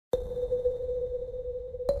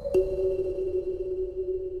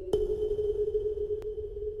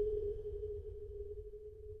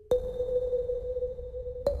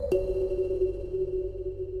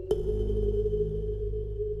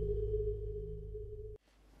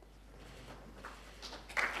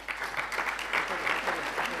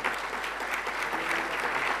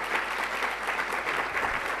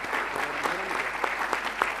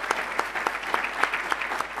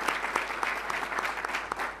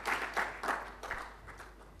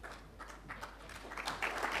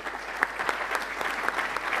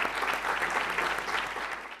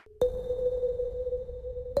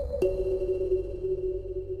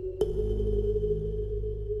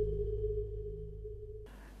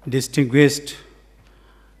Distinguished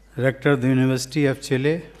Rector of the University of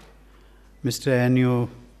Chile, Mr. Ennio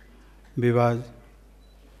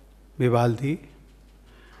Vivaldi,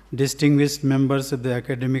 distinguished members of the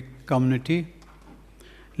academic community,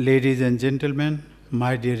 ladies and gentlemen,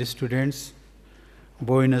 my dear students,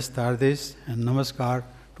 buenas tardes and namaskar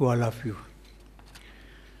to all of you.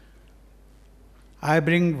 I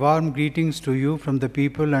bring warm greetings to you from the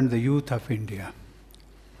people and the youth of India.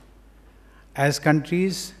 As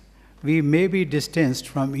countries, we may be distanced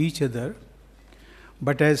from each other,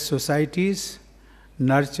 but as societies,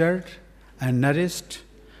 nurtured and nourished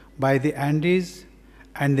by the Andes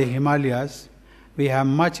and the Himalayas, we have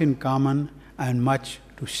much in common and much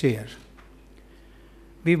to share.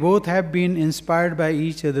 We both have been inspired by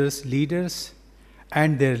each other's leaders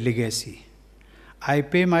and their legacy. I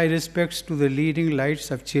pay my respects to the leading lights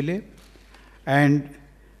of Chile and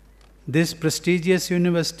this prestigious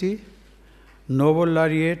university, Nobel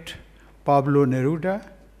laureate Pablo Neruda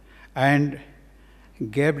and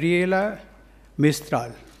Gabriela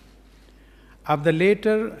Mistral. Of the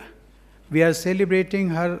latter, we are celebrating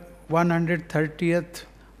her 130th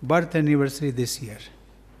birth anniversary this year.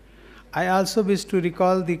 I also wish to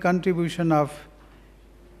recall the contribution of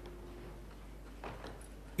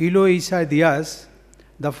Eloísa Díaz,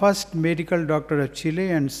 the first medical doctor of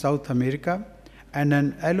Chile and South America, and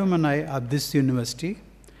an alumni of this university,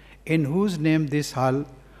 in whose name this hall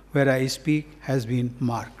where I speak has been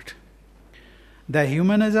marked. The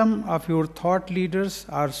humanism of your thought leaders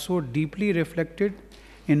are so deeply reflected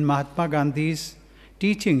in Mahatma Gandhi's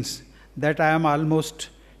teachings that I am almost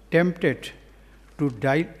tempted to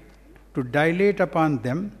dilate upon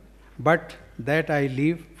them, but that I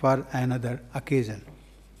leave for another occasion.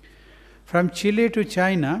 From Chile to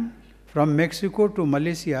China, from Mexico to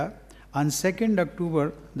Malaysia, on 2nd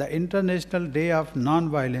October, the International Day of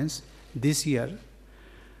Non-Violence this year,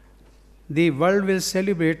 the world will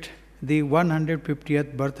celebrate the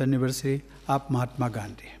 150th birth anniversary of Mahatma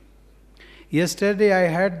Gandhi. Yesterday, I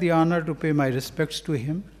had the honor to pay my respects to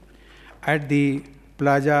him at the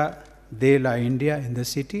Plaza de la India in the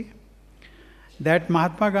city. That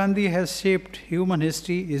Mahatma Gandhi has shaped human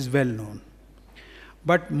history is well known.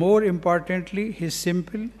 But more importantly, his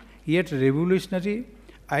simple yet revolutionary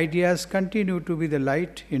ideas continue to be the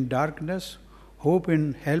light in darkness, hope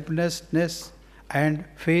in helplessness, and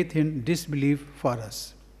faith in disbelief for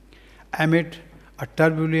us. Amid a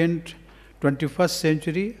turbulent 21st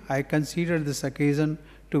century, I consider this occasion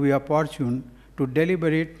to be opportune to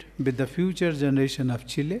deliberate with the future generation of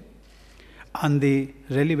Chile on the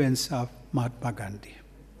relevance of Mahatma Gandhi.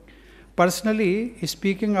 Personally,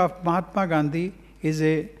 speaking of Mahatma Gandhi is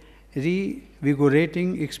a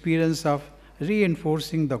revigorating experience of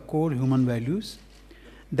reinforcing the core human values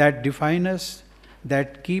that define us,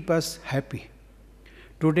 that keep us happy.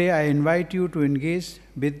 Today, I invite you to engage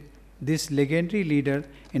with this legendary leader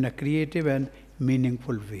in a creative and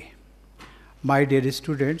meaningful way. My dear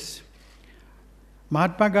students,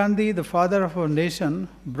 Mahatma Gandhi, the father of our nation,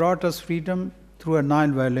 brought us freedom through a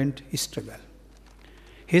non-violent struggle.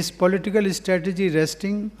 His political strategy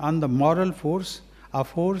resting on the moral force, a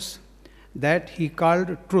force that he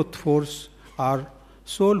called truth force or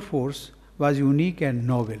soul force, was unique and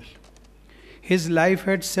noble. His life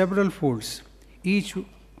had several folds, each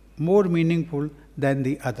more meaningful than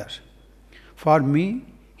the other. For me,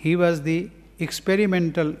 he was the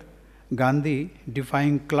experimental Gandhi,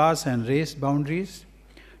 defying class and race boundaries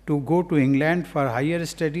to go to England for higher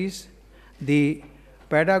studies, the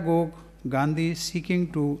pedagogue Gandhi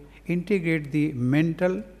seeking to integrate the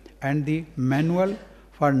mental and the manual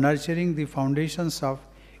for nurturing the foundations of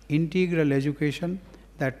integral education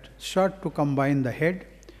that sought to combine the head,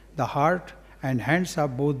 the heart, and hands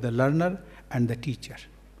of both the learner and the teacher.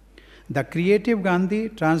 The creative Gandhi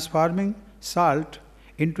transforming salt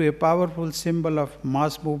into a powerful symbol of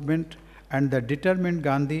mass movement, and the determined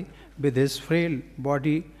Gandhi with his frail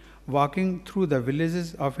body walking through the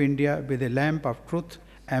villages of India with a lamp of truth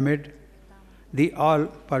amid the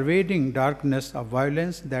all-pervading darkness of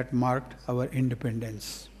violence that marked our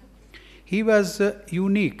independence. He was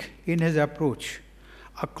unique in his approach.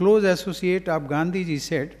 A close associate of Gandhiji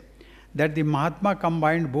said that the Mahatma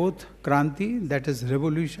combined both Kranti, that is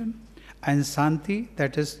revolution, and Santi,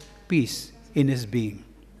 that is peace, in his being.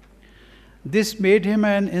 This made him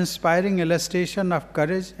an inspiring illustration of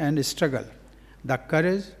courage and struggle, the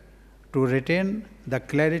courage to retain the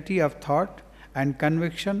clarity of thought and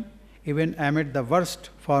conviction even amid the worst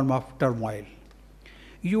form of turmoil.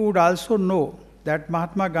 You would also know that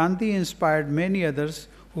Mahatma Gandhi inspired many others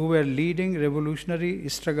who were leading revolutionary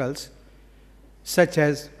struggles, such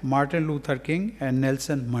as Martin Luther King and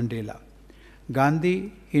Nelson Mandela.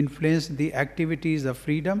 Gandhi influenced the activities of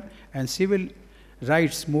freedom and civil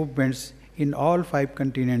rights movements in all 5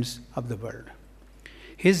 continents of the world.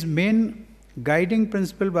 His main guiding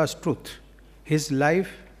principle was truth. His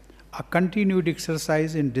life, a continued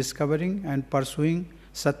exercise in discovering and pursuing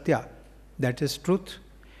Satya, that is truth.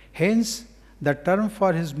 Hence, the term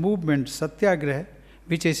for his movement, Satyagraha,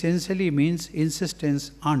 which essentially means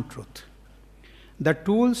insistence on truth. The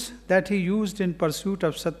tools that he used in pursuit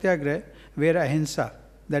of Satyagraha were ahimsa,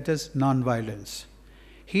 that is non-violence.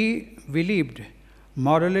 He believed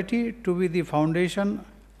morality to be the foundation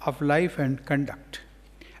of life and conduct,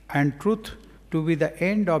 and truth to be the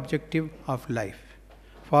end objective of life.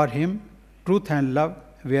 For him, truth and love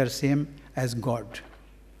were same as God,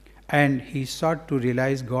 and he sought to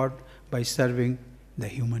realize God by serving the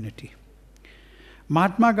humanity.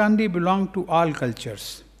 Mahatma Gandhi belonged to all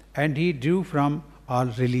cultures, and he drew from all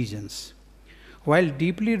religions. While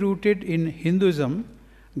deeply rooted in Hinduism,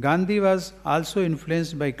 Gandhi was also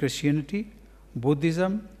influenced by Christianity,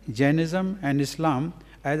 Buddhism, Jainism, and Islam,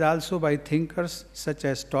 as also by thinkers such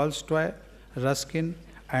as Tolstoy, Ruskin,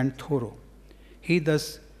 and Thoreau. He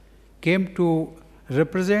thus came to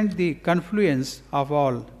represent the confluence of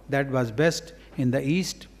all that was best in the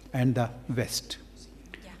East and the West.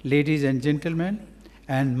 Ladies and gentlemen,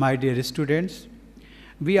 and my dear students,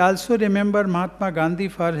 we also remember Mahatma Gandhi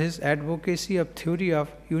for his advocacy of theory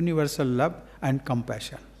of universal love and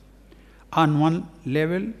compassion. On one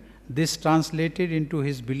level, this translated into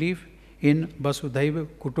his belief in Vasudhaiva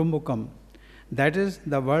Kutumbakam, that is,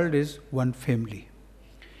 the world is one family.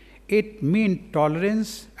 It meant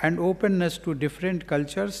tolerance and openness to different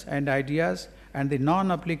cultures and ideas and the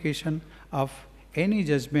non-application of any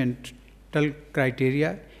judgmental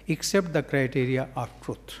criteria except the criteria of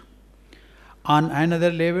truth. On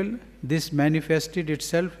another level, this manifested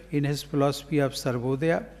itself in his philosophy of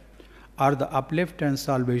Sarvodaya, or the uplift and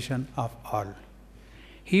salvation of all.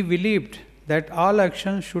 He believed that all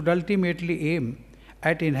actions should ultimately aim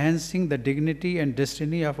at enhancing the dignity and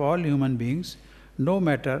destiny of all human beings, no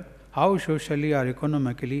matter how socially or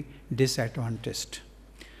economically disadvantaged.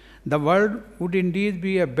 The world would indeed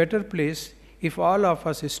be a better place if all of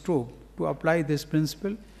us strove to apply this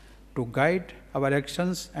principle to guide our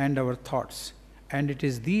actions and our thoughts. And it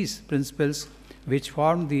is these principles which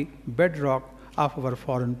form the bedrock of our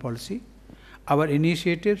foreign policy, our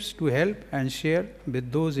initiatives to help and share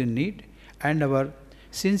with those in need, and our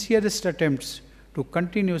sincerest attempts to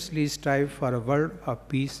continuously strive for a world of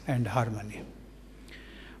peace and harmony.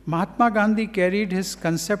 Mahatma Gandhi carried his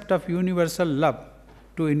concept of universal love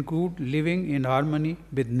to include living in harmony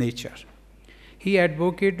with nature. He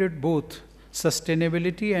advocated both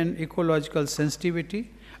sustainability and ecological sensitivity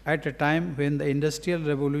at a time when the Industrial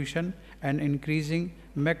Revolution and increasing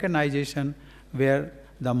mechanization were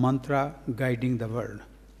the mantra guiding the world.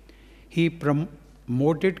 He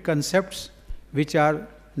promoted concepts which are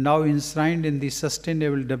now enshrined in the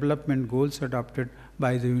Sustainable Development Goals adopted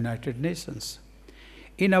by the United Nations.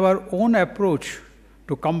 In our own approach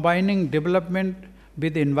to combining development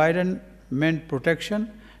with environment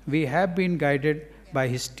protection, we have been guided by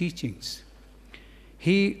his teachings.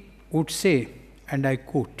 He would say, and I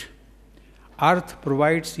quote, "Earth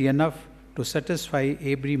provides enough to satisfy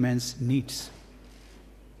every man's needs."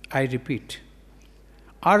 I repeat,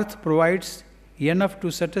 earth provides enough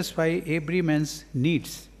to satisfy every man's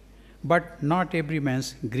needs, but not every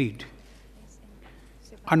man's greed.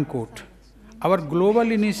 Unquote. Our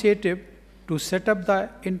global initiative to set up the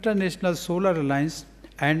International Solar Alliance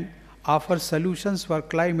and offer solutions for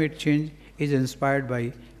climate change is inspired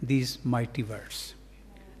by these mighty words.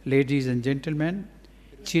 Ladies and gentlemen,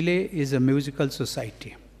 Chile is a musical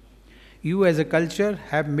society. You as a culture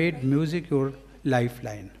have made music your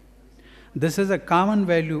lifeline. This is a common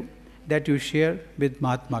value that you share with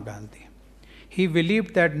Mahatma Gandhi. He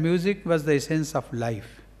believed that music was the essence of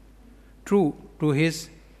life. True to his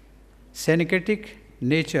syncretic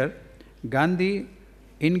nature, Gandhi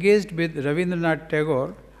engaged with Rabindranath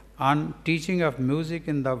Tagore on teaching of music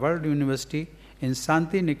in the World University in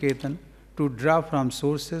Santi Niketan to draw from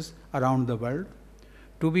sources around the world,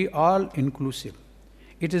 to be all-inclusive.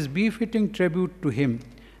 It is befitting tribute to him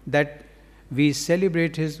that we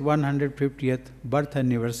celebrate his 150th birth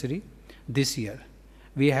anniversary this year.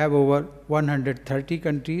 We have over 130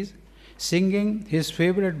 countries singing his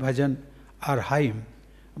favorite bhajan or hymn,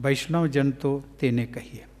 Vaishnav Janto Tene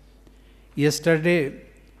Kahiye. Yesterday,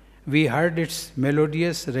 we heard its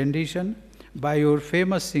melodious rendition by your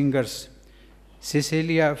famous singers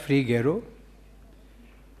Cecilia Friguero,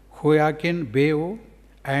 Joaquin Beo,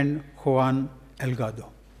 and Juan Elgado.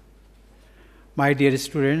 My dear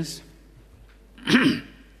students,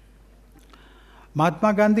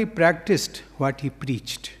 Mahatma Gandhi practiced what he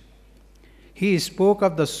preached. He spoke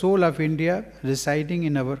of the soul of India residing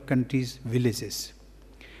in our country's villages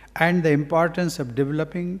and the importance of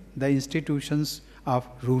developing the institutions of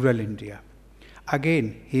rural India.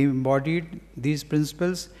 Again, he embodied these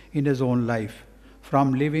principles in his own life,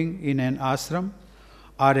 from living in an ashram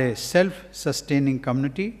or a self-sustaining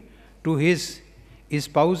community to his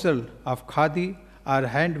espousal of khadi or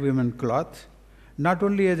hand-woven cloth, not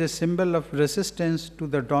only as a symbol of resistance to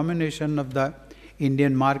the domination of the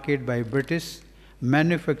Indian market by British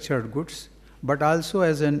manufactured goods, but also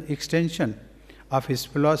as an extension of his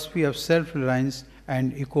philosophy of self-reliance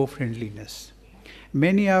and eco-friendliness.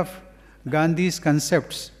 Many of Gandhi's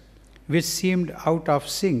concepts, which seemed out of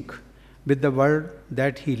sync with the world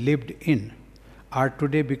that he lived in, are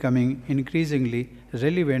today becoming increasingly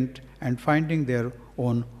relevant and finding their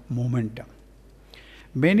own momentum.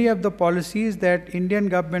 Many of the policies that Indian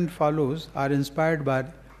government follows are inspired by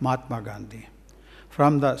Mahatma Gandhi.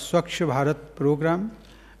 From the Swachh Bharat program,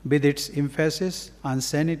 with its emphasis on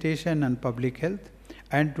sanitation and public health,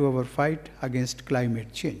 and to our fight against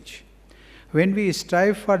climate change. When we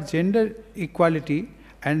strive for gender equality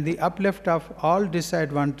and the uplift of all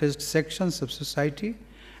disadvantaged sections of society,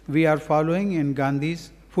 we are following in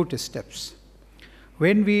Gandhi's footsteps.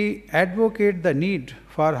 When we advocate the need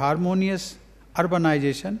for harmonious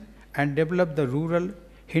urbanization and develop the rural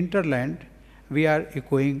hinterland, we are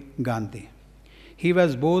echoing Gandhi. He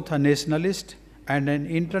was both a nationalist and an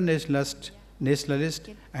internationalist,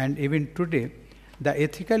 and even today, the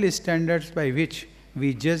ethical standards by which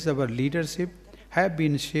we judge our leadership have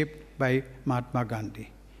been shaped by Mahatma Gandhi.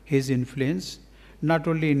 His influence, not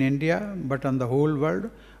only in India but on the whole world,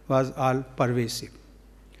 was all pervasive.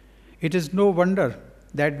 It is no wonder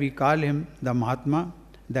that we call him the Mahatma,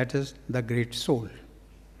 that is, the great soul.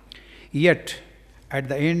 Yet, at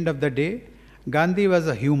the end of the day, Gandhi was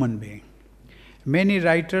a human being. Many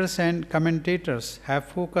writers and commentators have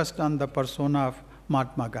focused on the persona of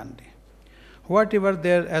Mahatma Gandhi. Whatever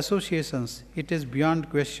their associations, it is beyond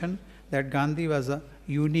question that Gandhi was a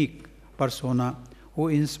unique persona who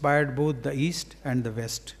inspired both the East and the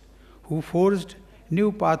West, who forged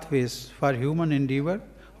new pathways for human endeavor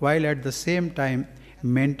while at the same time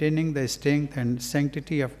maintaining the strength and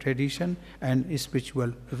sanctity of tradition and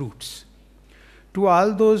spiritual roots. To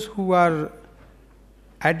all those who are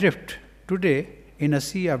adrift today in a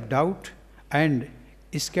sea of doubt and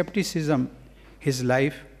skepticism, his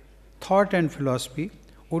life, thought and philosophy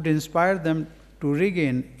would inspire them to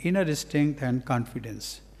regain inner strength and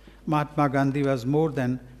confidence. Mahatma Gandhi was more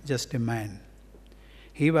than just a man.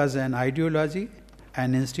 He was an ideology,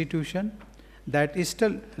 an institution that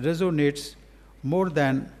still resonates more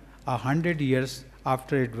than 100 years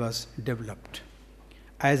after it was developed.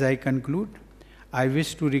 As I conclude, I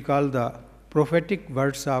wish to recall the prophetic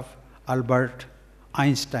words of Albert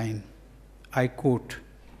Einstein. I quote,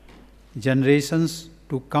 "Generations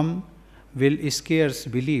to come will scarce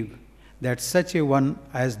believe that such a one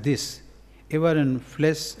as this, ever in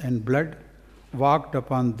flesh and blood, walked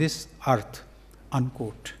upon this earth,"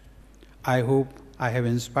 unquote. I hope I have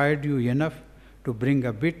inspired you enough to bring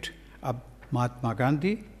a bit of Mahatma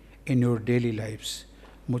Gandhi in your daily lives.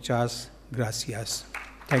 Muchas gracias.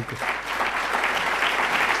 Thank you.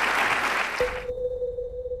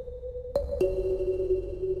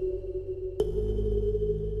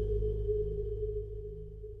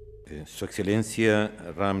 Su Excelencia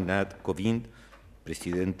Ram Nath Kovind,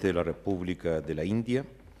 presidente de la República de la India,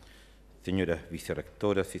 señoras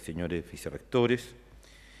vicerrectoras y señores vicerrectores,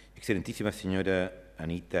 excelentísima señora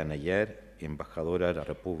Anita Nayar, embajadora de la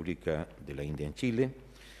República de la India en Chile,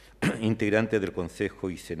 integrantes del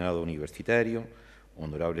Consejo y Senado Universitario,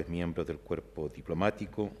 honorables miembros del cuerpo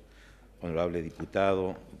diplomático, honorable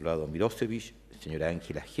diputado Vlado Milosevic, señora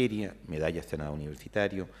Ángela Geria, Medalla Senado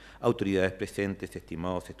Universitario, autoridades presentes,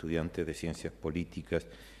 estimados estudiantes de Ciencias Políticas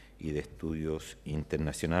y de Estudios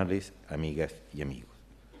Internacionales, amigas y amigos.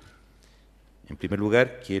 En primer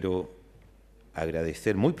lugar, quiero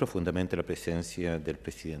agradecer muy profundamente la presencia del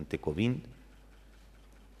presidente Kovind.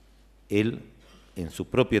 Él, en su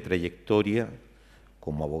propia trayectoria,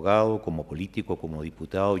 como abogado, como político, como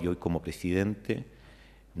diputado y hoy como presidente,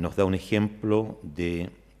 nos da un ejemplo de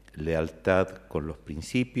lealtad con los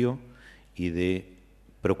principios y de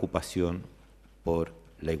preocupación por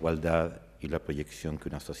la igualdad y la proyección que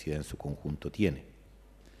una sociedad en su conjunto tiene.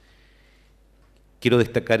 Quiero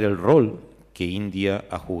destacar el rol que India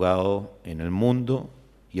ha jugado en el mundo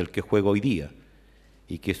y el que juega hoy día,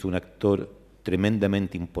 y que es un actor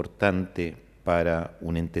tremendamente importante para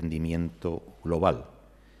un entendimiento global.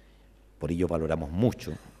 Por ello valoramos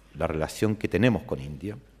mucho la relación que tenemos con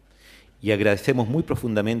India y agradecemos muy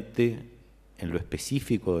profundamente, en lo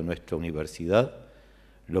específico de nuestra universidad,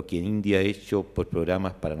 lo que India ha hecho por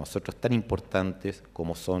programas para nosotros tan importantes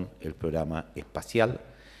como son el programa espacial,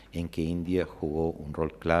 en que India jugó un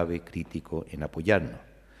rol clave, crítico en apoyarnos,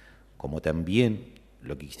 como también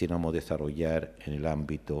lo que quisiéramos desarrollar en el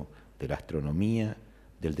ámbito de la astronomía,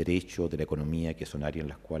 del derecho, de la economía, que son áreas en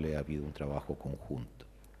las cuales ha habido un trabajo conjunto.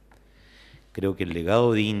 Creo que el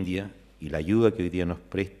legado de India y la ayuda que hoy día nos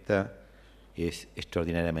presta es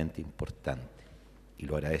extraordinariamente importante y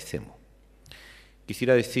lo agradecemos.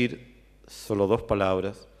 Quisiera decir solo dos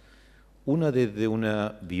palabras, una desde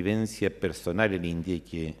una vivencia personal en India y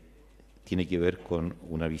que tiene que ver con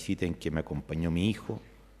una visita en que me acompañó mi hijo,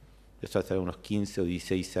 eso hace unos 15 o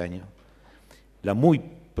 16 años, la muy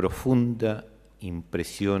profunda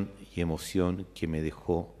impresión y emoción que me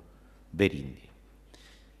dejó ver India.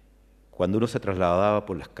 Cuando uno se trasladaba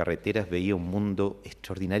por las carreteras veía un mundo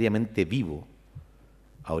extraordinariamente vivo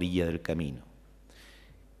a orilla del camino.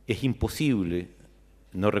 Es imposible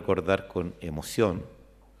no recordar con emoción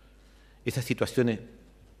esas situaciones,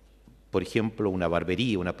 por ejemplo, una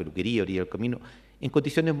barbería, una peluquería a orilla del camino, en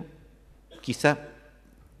condiciones quizás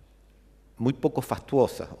muy poco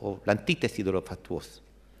fastuosas, o la antítesis de lo fastuoso,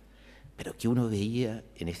 pero que uno veía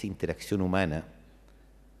en esa interacción humana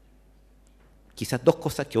quizás dos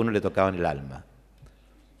cosas que a uno le tocaban el alma.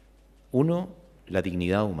 Uno, la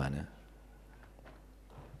dignidad humana.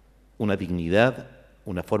 Una dignidad,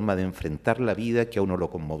 una forma de enfrentar la vida que a uno lo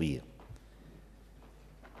conmovía.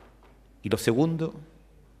 Y lo segundo,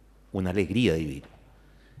 una alegría de vivir.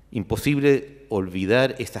 Imposible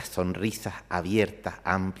olvidar esas sonrisas abiertas,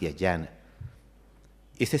 amplias, llanas.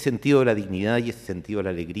 Ese sentido de la dignidad y ese sentido de la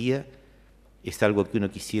alegría es algo que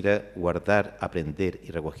uno quisiera guardar, aprender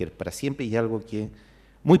y recoger para siempre, y algo que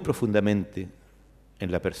muy profundamente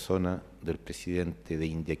en la persona del presidente de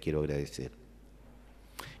India quiero agradecer.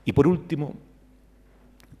 Y por último,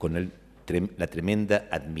 con la tremenda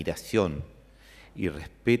admiración y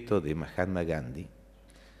respeto de Mahatma Gandhi,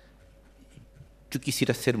 yo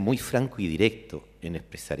quisiera ser muy franco y directo en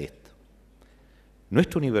expresar esto.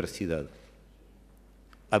 Nuestra universidad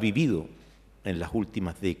ha vivido en las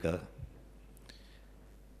últimas décadas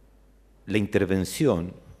la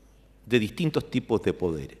intervención de distintos tipos de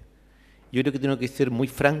poderes. Yo creo que tengo que ser muy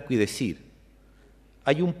franco y decir,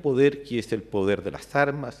 hay un poder que es el poder de las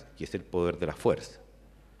armas, que es el poder de la fuerza,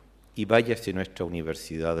 y vaya si nuestra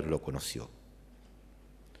universidad lo conoció.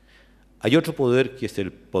 Hay otro poder que es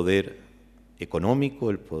el poder económico,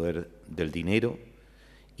 el poder del dinero,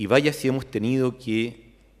 y vaya si hemos tenido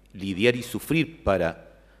que lidiar y sufrir para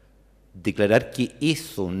declarar que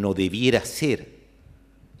eso no debiera ser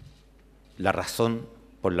la razón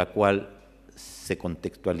por la cual se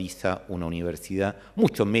contextualiza una universidad,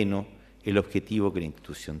 mucho menos el objetivo que la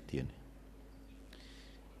institución tiene.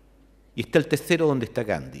 Y está el tercero, donde está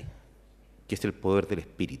Gandhi, que es el poder del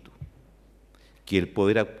espíritu, que es el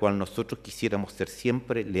poder al cual nosotros quisiéramos ser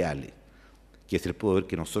siempre leales, que es el poder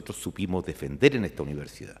que nosotros supimos defender en esta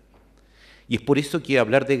universidad. Y es por eso que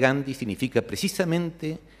hablar de Gandhi significa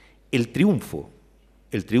precisamente el triunfo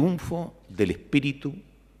del espíritu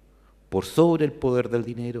por sobre el poder del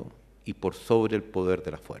dinero y por sobre el poder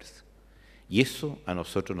de la fuerza. Y eso a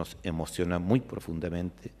nosotros nos emociona muy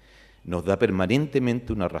profundamente, nos da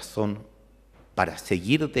permanentemente una razón para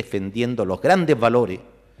seguir defendiendo los grandes valores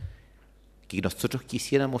que nosotros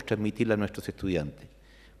quisiéramos transmitirle a nuestros estudiantes.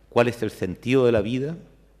 ¿Cuál es el sentido de la vida?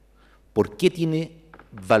 ¿Por qué tiene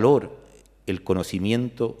valor el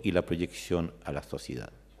conocimiento y la proyección a la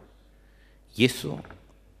sociedad? Y eso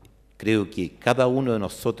creo que cada uno de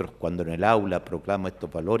nosotros, cuando en el aula proclama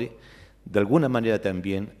estos valores, de alguna manera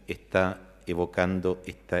también está evocando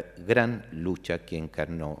esta gran lucha que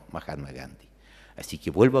encarnó Mahatma Gandhi. Así que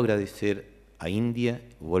vuelvo a agradecer a India,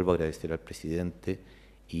 vuelvo a agradecer al presidente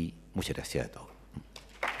y muchas gracias a todos.